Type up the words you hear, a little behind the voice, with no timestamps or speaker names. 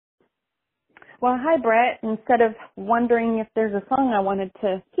Well, hi, Brett. Instead of wondering if there's a song I wanted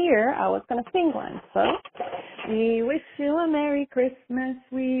to hear, I was going to sing one. So, we wish you a Merry Christmas.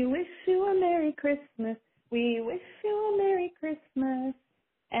 We wish you a Merry Christmas. We wish you a Merry Christmas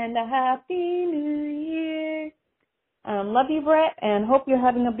and a Happy New Year. Love you, Brett, and hope you're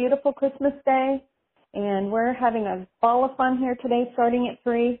having a beautiful Christmas day. And we're having a ball of fun here today, starting at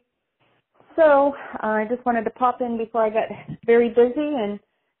 3. So I just wanted to pop in before I got very busy and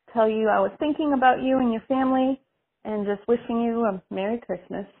tell you I was thinking about you and your family and just wishing you a Merry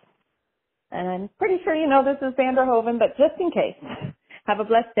Christmas. And I'm pretty sure you know this is Vander Hoven, but just in case, have a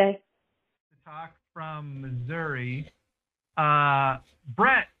blessed day. Talk from Missouri.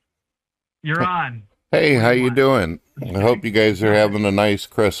 Brett, you're on. Hey, how you doing? I hope you guys are having a nice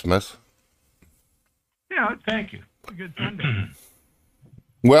Christmas. Yeah, thank you. A good Sunday.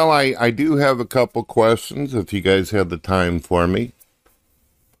 Well, I do have a couple questions if you guys have the time for me.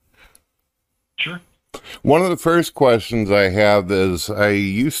 Sure. One of the first questions I have is, I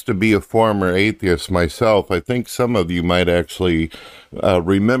used to be a former atheist myself. I think some of you might actually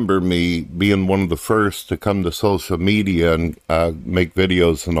remember me being one of the first to come to social media and make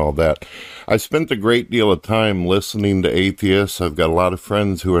videos and all that. I spent a great deal of time listening to atheists. I've got a lot of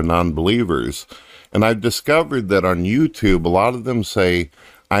friends who are non-believers. And I've discovered that on YouTube, a lot of them say,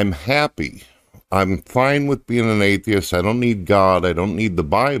 I'm happy. I'm fine with being an atheist. I don't need God. I don't need the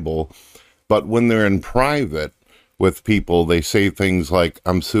Bible. But when they're in private with people, they say things like,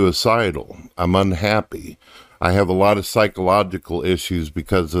 I'm suicidal, I'm unhappy, I have a lot of psychological issues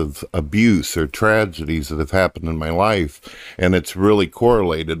because of abuse or tragedies that have happened in my life, and it's really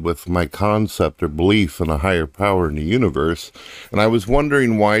correlated with my concept or belief in a higher power in the universe. And I was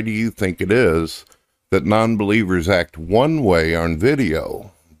wondering, why do you think it is that non-believers act one way on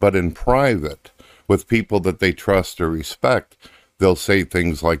video, but in private with people that they trust or respect, they'll say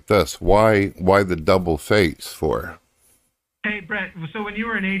things like this? Why the double face for? Hey, Brett, so when you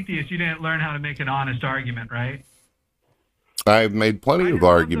were an atheist, you didn't learn how to make an honest argument, right? I've made plenty of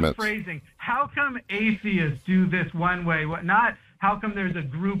arguments. The phrasing, how come atheists do this one way? Not how come there's a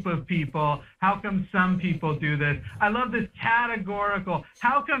group of people? How come some people do this? I love this categorical.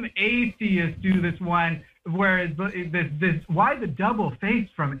 How come atheists do this one? Whereas this why the double face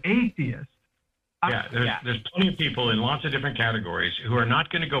from atheists? There's plenty of people in lots of different categories who are not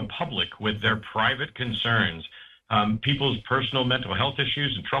going to go public with their private concerns, people's personal mental health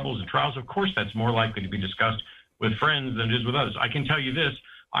issues and troubles and trials. Of course, that's more likely to be discussed with friends than it is with others. I can tell you this: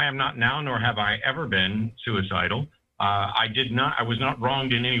 I am not now, nor have I ever been suicidal. I was not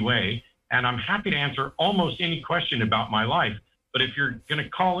wronged in any way, and I'm happy to answer almost any question about my life. But if you're going to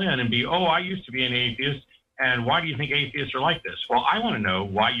call in and be, I used to be an atheist, and why do you think atheists are like this? Well, I want to know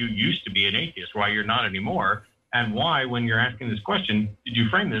why you used to be an atheist, why you're not anymore, and why, when you're asking this question, did you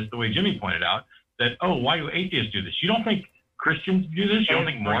frame this the way Jimmy pointed out, that, why do atheists do this? You don't think Christians do this? You don't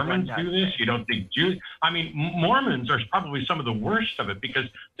think Mormons do this? You don't think Jews? I mean, Mormons are probably some of the worst of it because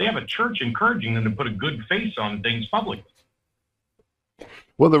they have a church encouraging them to put a good face on things publicly.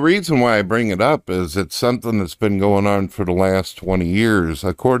 Well, the reason why I bring it up is it's something that's been going on for the last 20 years.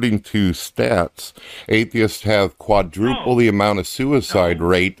 According to stats, atheists have quadruple the amount of suicide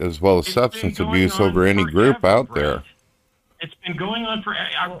rate as well as substance abuse over any group out there. It's been going on for...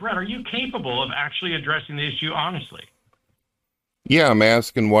 Brett, are you capable of actually addressing the issue honestly? Yeah, I'm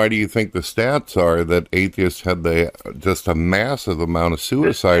asking, why do you think the stats are that atheists had just a massive amount of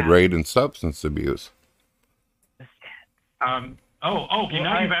suicide rate and substance abuse?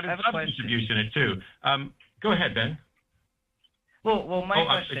 Now you've added substance abuse in it too. Go ahead, Ben. Well, my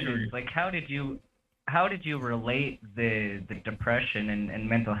question is, like, how did you relate the depression and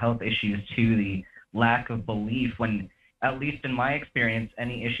mental health issues to the lack of belief when, at least in my experience,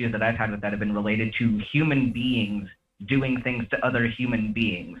 any issues that I've had with that have been related to human beings doing things to other human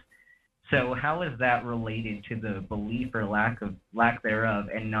beings? So how is that related to the belief or lack thereof,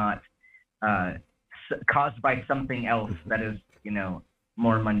 and not caused by something else that is,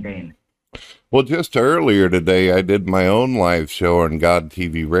 more mundane? Well, just earlier today, I did my own live show on God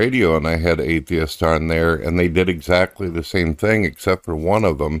TV Radio, and I had atheists on there, and they did exactly the same thing, except for one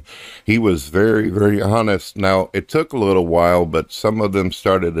of them. He was very, very honest. Now, it took a little while, but some of them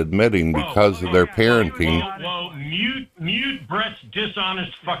started admitting because of their parenting. Whoa, mute Brett's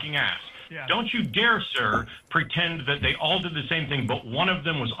dishonest fucking ass. Yeah. Don't you dare, sir, pretend that they all did the same thing, but one of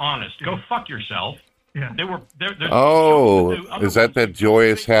them was honest. Go fuck yourself. Yeah. Is that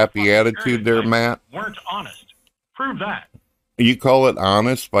joyous, happy attitude there, Matt? Weren't honest. Prove that. You call it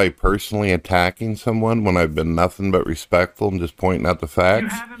honest by personally attacking someone when I've been nothing but respectful and just pointing out the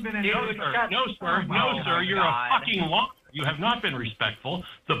facts? You haven't been No, sir. You're a fucking liar. You have not been respectful.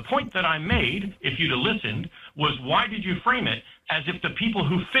 The point that I made, if you'd have listened, was why did you frame it as if the people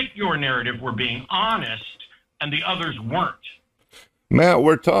who fit your narrative were being honest and the others weren't? Matt,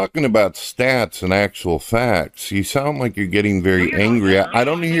 we're talking about stats and actual facts. You sound like you're getting very angry. I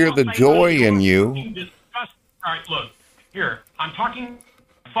don't hear the joy in you. All right, look, here, I'm talking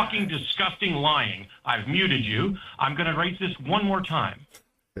fucking disgusting lying. I've muted you. I'm going to raise this one more time.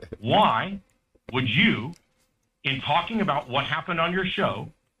 Why would you, in talking about what happened on your show,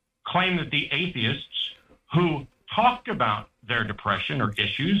 claim that the atheists who talked about their depression or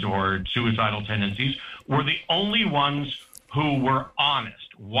issues or suicidal tendencies were the only ones who were honest?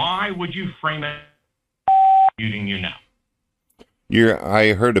 Why would you frame it muting you now?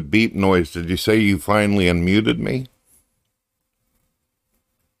 I heard a beep noise. Did you say you finally unmuted me?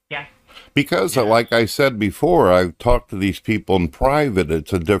 Yeah. Because, like I said before, I've talked to these people in private.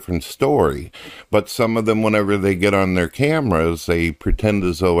 It's a different story. But some of them, whenever they get on their cameras, they pretend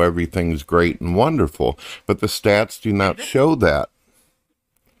as though everything's great and wonderful. But the stats do not show that.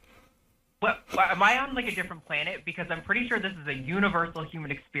 Well, am I on like a different planet? Because I'm pretty sure this is a universal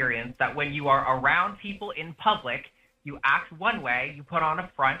human experience that when you are around people in public, you act one way, you put on a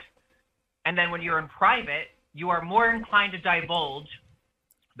front, and then when you're in private, you are more inclined to divulge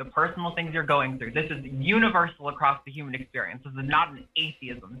the personal things you're going through. This is universal across the human experience. This is not an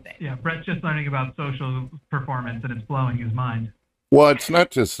atheism thing. Yeah, Brett's just learning about social performance, and it's blowing his mind. Well, it's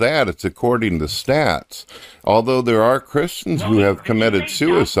not just that. It's according to stats. Although there are Christians who have committed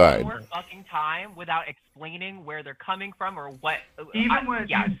suicide. One more fucking time without explaining where they're coming from or what. Even what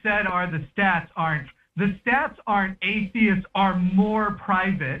you said are the stats aren't atheists are more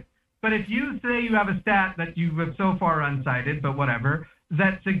private. But if you say you have a stat that you have so far unsighted, but whatever,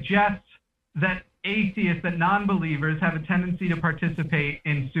 that suggests that atheists, that non-believers have a tendency to participate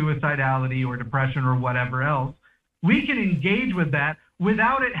in suicidality or depression or whatever else, we can engage with that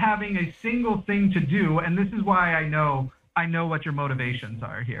without it having a single thing to do. And this is why I know what your motivations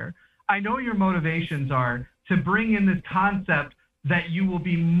are here. I know your motivations are to bring in this concept that you will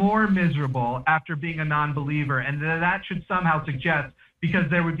be more miserable after being a non-believer, and that should somehow suggest because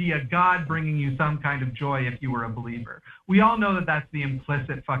there would be a God bringing you some kind of joy if you were a believer. We all know that that's the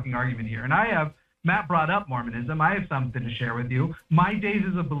implicit fucking argument here. And Matt brought up Mormonism. I have something to share with you. My days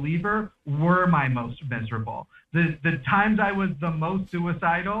as a believer were my most miserable. The times I was the most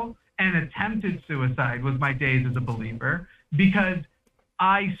suicidal and attempted suicide was my days as a believer, because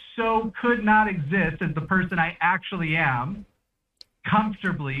I so could not exist as the person I actually am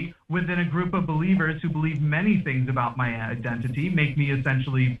comfortably within a group of believers who believe many things about my identity, make me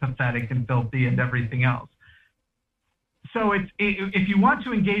essentially pathetic and filthy and everything else. So if you want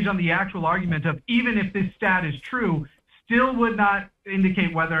to engage on the actual argument of even if this stat is true, still would not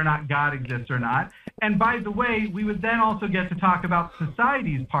indicate whether or not God exists or not. And by the way, we would then also get to talk about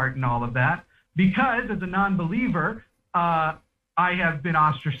society's part in all of that, because as a non-believer, I have been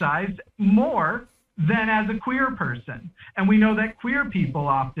ostracized more than as a queer person. And we know that queer people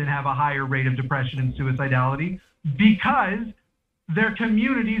often have a higher rate of depression and suicidality because their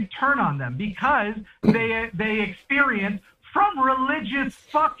communities turn on them, because they experience from religious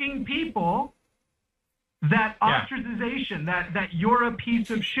fucking people that ostracization, that you're a piece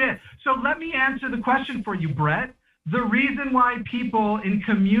of shit. So let me answer the question for you, Brett. The reason why people in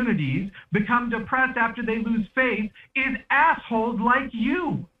communities become depressed after they lose faith is assholes like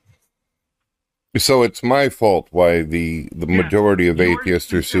you. So it's my fault why the majority of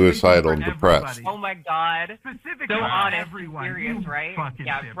atheists are suicidal and depressed. Oh my God. Specifically so on everyone. Experience, right?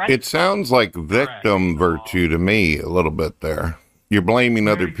 Yeah, it sounds like victim virtue to me a little bit there. You're blaming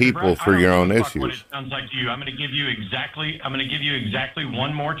other people for your own issues. What it sounds like to you. I'm going to give you exactly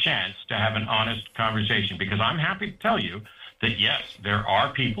one more chance to have an honest conversation, because I'm happy to tell you that yes, there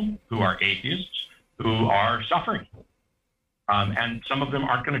are people who are atheists who are suffering. And some of them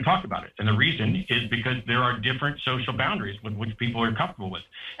aren't going to talk about it. And the reason is because there are different social boundaries with which people are comfortable with.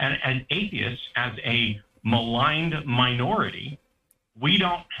 And as atheists, as a maligned minority, we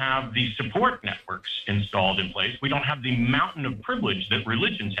don't have the support networks installed in place. We don't have the mountain of privilege that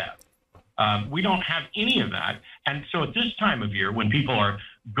religions have. We don't have any of that. And so at this time of year, when people are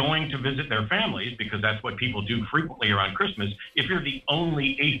going to visit their families, because that's what people do frequently around Christmas, if you're the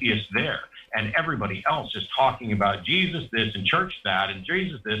only atheist there, and everybody else is talking about Jesus this and church that, and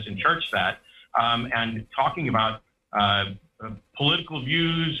Jesus this and church that, and talking about political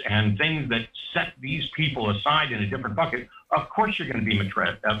views and things that set these people aside in a different bucket, of course you're going to be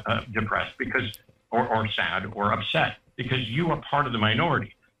depressed because, or sad or upset, because you are part of the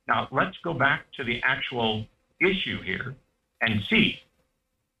minority. Now, let's go back to the actual issue here and see.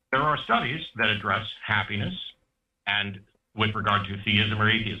 There are studies that address happiness and with regard to theism or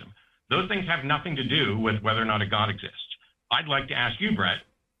atheism. Those things have nothing to do with whether or not a God exists. I'd like to ask you, Brett,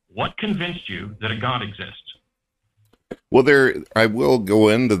 what convinced you that a God exists? Well, I will go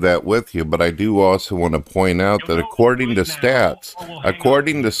into that with you, but I do also want to point out that according to stats,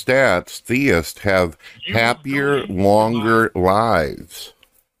 theists have happier, longer lives.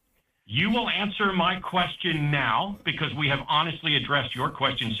 You will answer my question now, because we have honestly addressed your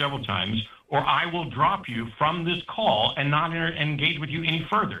question several times, or I will drop you from this call and not engage with you any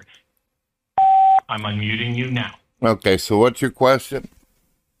further. I'm unmuting you now. Okay, so what's your question?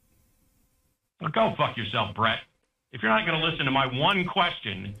 Well, go fuck yourself, Brett. If you're not going to listen to my one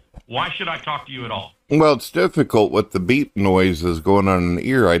question, why should I talk to you at all? Well, it's difficult with the beep noises going on in the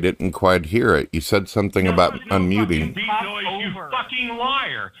ear. I didn't quite hear it. You said something about unmuting. Beep noise, you fucking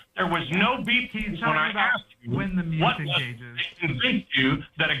liar. There was no beep when I asked you when the music what engages. convinced you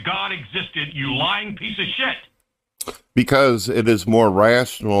that a God existed, you lying piece of shit. Because it is more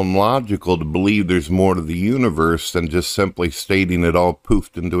rational and logical to believe there's more to the universe than just simply stating it all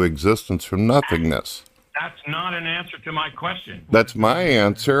poofed into existence from nothingness. That's not an answer to my question. That's my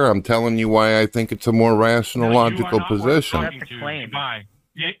answer. I'm telling you why I think it's a more rational, logical position. That's a claim.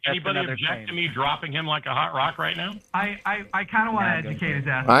 Anybody object to me dropping him like a hot rock right now? I kind of want to educate his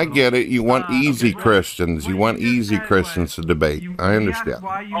ass. I get it. You want easy Christians. You want easy Christians to debate. I understand.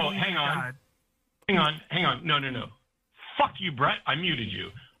 Hang on. No. Fuck you, Brett. I muted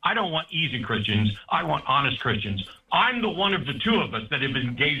you. I don't want easy Christians. I want honest Christians. I'm the one of the two of us that have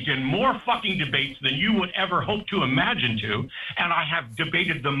engaged in more fucking debates than you would ever hope to imagine to, and I have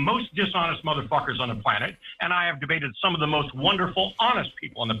debated the most dishonest motherfuckers on the planet, and I have debated some of the most wonderful, honest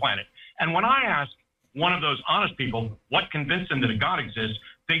people on the planet. And when I ask one of those honest people what convinced them that a God exists,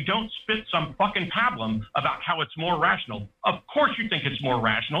 they don't spit some fucking pablum about how it's more rational. Of course you think it's more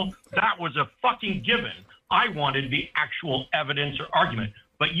rational. That was a fucking given. I wanted the actual evidence or argument.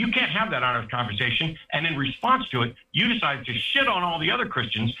 But you can't have that honest conversation, and in response to it, you decide to shit on all the other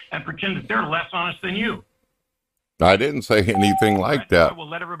Christians and pretend that they're less honest than you. I didn't say anything like that. I will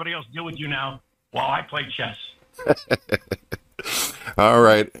let everybody else deal with you now while I play chess. All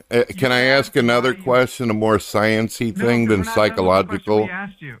right. Can I ask another question, a more sciencey thing than psychological?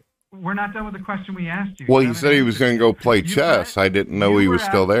 We're not done with the question we asked you. Well, he said he was going to go play chess. I didn't know he was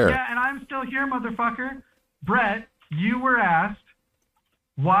still there. Yeah, and I'm still here, motherfucker. Brett, you were asked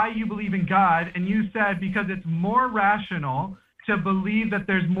why you believe in God, and you said because it's more rational to believe that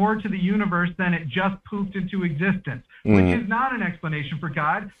there's more to the universe than it just poofed into existence, which is not an explanation for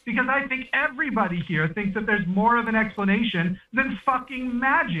God, because I think everybody here thinks that there's more of an explanation than fucking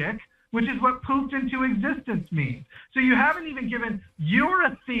magic, which is what poofed into existence means. So you haven't even given, you're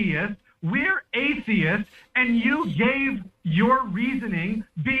a theist, we're atheists, and you gave your reasoning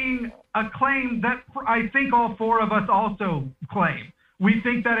being a claim that I think all four of us also claim. We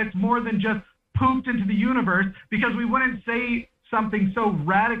think that it's more than just pooped into the universe, because we wouldn't say something so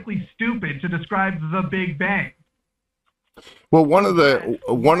radically stupid to describe the Big Bang. Well, one of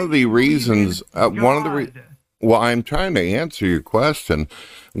the reasons, well, I'm trying to answer your question.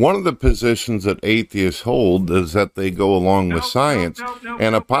 One of the positions that atheists hold is that they go along with science.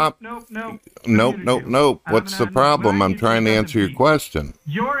 Nope. What's the problem? I'm trying to answer your question.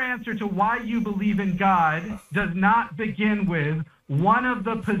 Your answer to why you believe in God does not begin with one of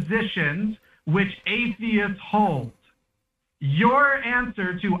the positions which atheists hold. Your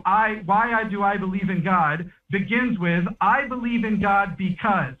answer to why do I believe in God begins with, I believe in God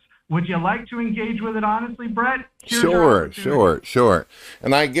because. Would you like to engage with it honestly, Brett? Sure.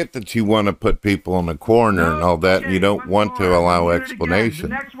 And I get that you want to put people in a corner and all that, and you don't want to allow explanation.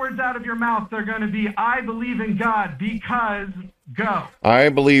 The next words out of your mouth, they're going to be, I believe in God because, go. I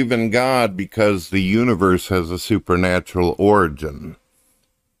believe in God because the universe has a supernatural origin.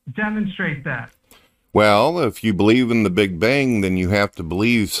 Demonstrate that. Well, if you believe in the Big Bang, then you have to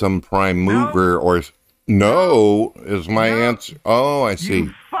believe some prime mover or... No is my answer. Oh, I see.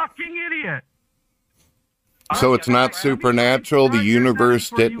 You fucking idiot. So it's not supernatural? The universe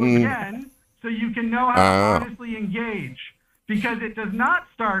didn't... Again, so you can know how to honestly engage. Because it does not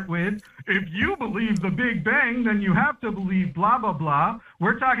start with, if you believe the Big Bang, then you have to believe blah, blah, blah.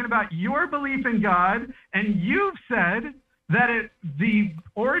 We're talking about your belief in God, and you've said that the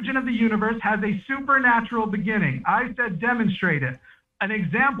origin of the universe has a supernatural beginning. I said demonstrate it. An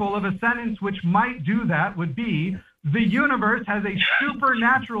example of a sentence which might do that would be, the universe has a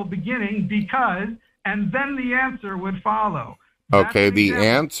supernatural beginning because, and then the answer would follow. Okay, the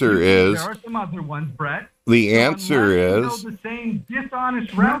answer is... There are some other ones, Brett. The answer is... the same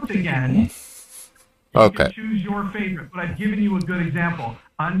dishonest route again, You Okay. can choose your favorite, but I've given you a good example.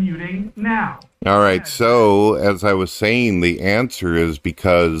 Unmuting now. All right, so as I was saying, the answer is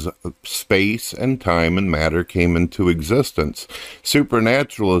because space and time and matter came into existence.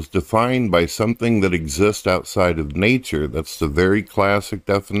 Supernatural is defined by something that exists outside of nature. That's the very classic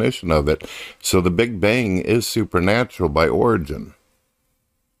definition of it. So the Big Bang is supernatural by origin.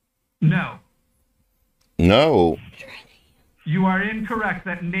 No. No. You are incorrect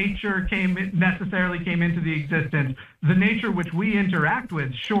that nature necessarily came into the existence. The nature which we interact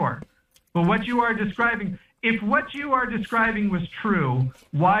with, sure. But what you are describing, if what you are describing was true,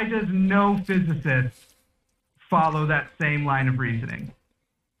 why does no physicist follow that same line of reasoning?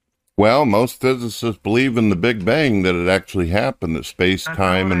 Well, most physicists believe in the Big Bang, that it actually happened, that space,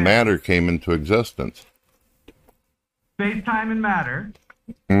 time, and matter came into existence. Space, time, and matter.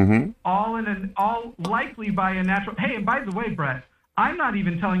 Mm-hmm. All likely by a natural. Hey, and by the way, Brett, I'm not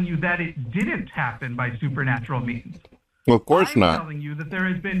even telling you that it didn't happen by supernatural means. Well, of course not. I'm telling you that there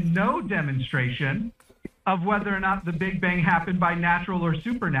has been no demonstration of whether or not the Big Bang happened by natural or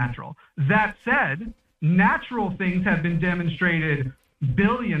supernatural. That said, natural things have been demonstrated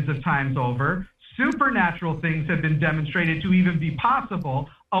billions of times over. Supernatural things have been demonstrated to even be possible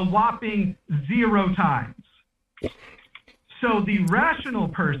a whopping 0 times. So the rational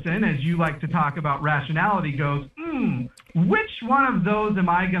person, as you like to talk about rationality, goes, which one of those am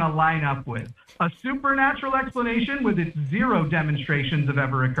I going to line up with? A supernatural explanation with its 0 demonstrations of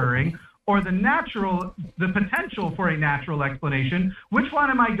ever occurring, or the potential for a natural explanation? Which one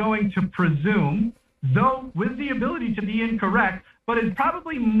am I going to presume, though with the ability to be incorrect, but is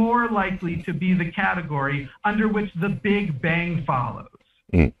probably more likely to be the category under which the Big Bang follows?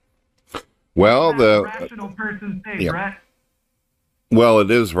 Well, the rational person say, Brett? Well,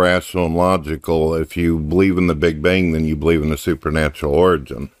 it is rational and logical. If you believe in the Big Bang, then you believe in a supernatural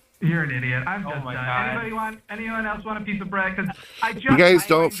origin. You're an idiot. I'm just done. Anyone else want a piece of bread? You guys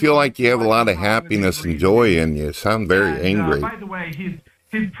don't feel like you have a lot of happiness and joy in you. You sound very angry. By the way,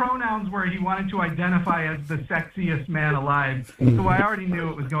 his pronouns were he wanted to identify as the sexiest man alive. So I already knew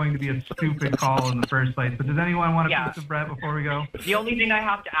it was going to be a stupid call in the first place. But does anyone want a piece of bread before we go? The only thing I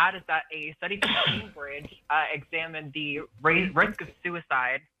have to add is that a study from Cambridge examined the risk of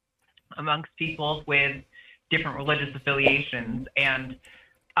suicide amongst people with different religious affiliations. And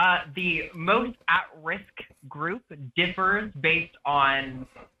the most at-risk group differs based on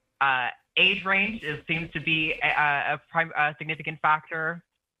age range. It seems to be a significant factor.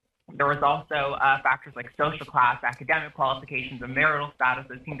 There was also factors like social class, academic qualifications, and marital status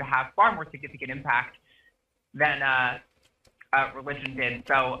that seem to have far more significant impact than religion did.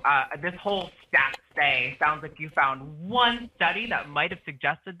 So this whole stat say sounds like you found one study that might have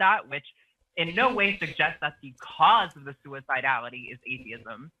suggested that, which in no way suggests that the cause of the suicidality is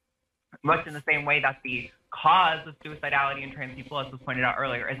atheism, much in the same way that the cause of suicidality in trans people, as was pointed out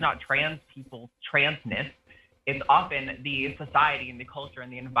earlier, is not trans people's transness. It's often the society and the culture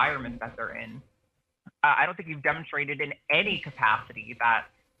and the environment that they're in. I don't think you've demonstrated in any capacity that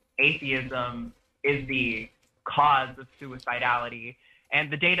atheism is the cause of suicidality,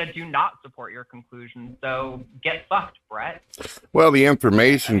 and the data do not support your conclusion. So get fucked, Brett. Well, the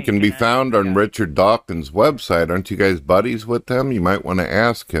information can be found on Richard Dawkins' website. Aren't you guys buddies with him? You might want to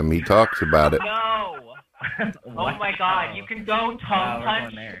ask him. He talks about it. No. Oh my God! You can go tongue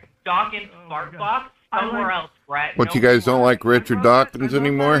punch Dawkins' fart box somewhere else, Brett. What, you guys don't like Richard Dawkins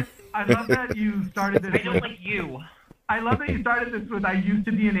anymore? I love that you started this. I don't like you. I love that you started this with, I used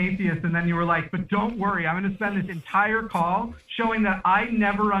to be an atheist, and then you were like, but don't worry, I'm going to spend this entire call showing that I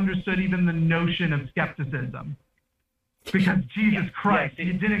never understood even the notion of skepticism. Because, Jesus Christ,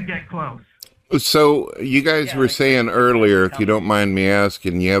 you didn't get close. So, you guys were saying earlier, if you don't mind me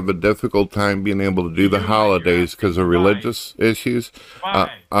asking, you have a difficult time being able to do the holidays because of religious issues? All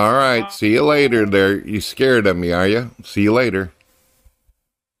right, see you later there. You scared of me, are you? See you later.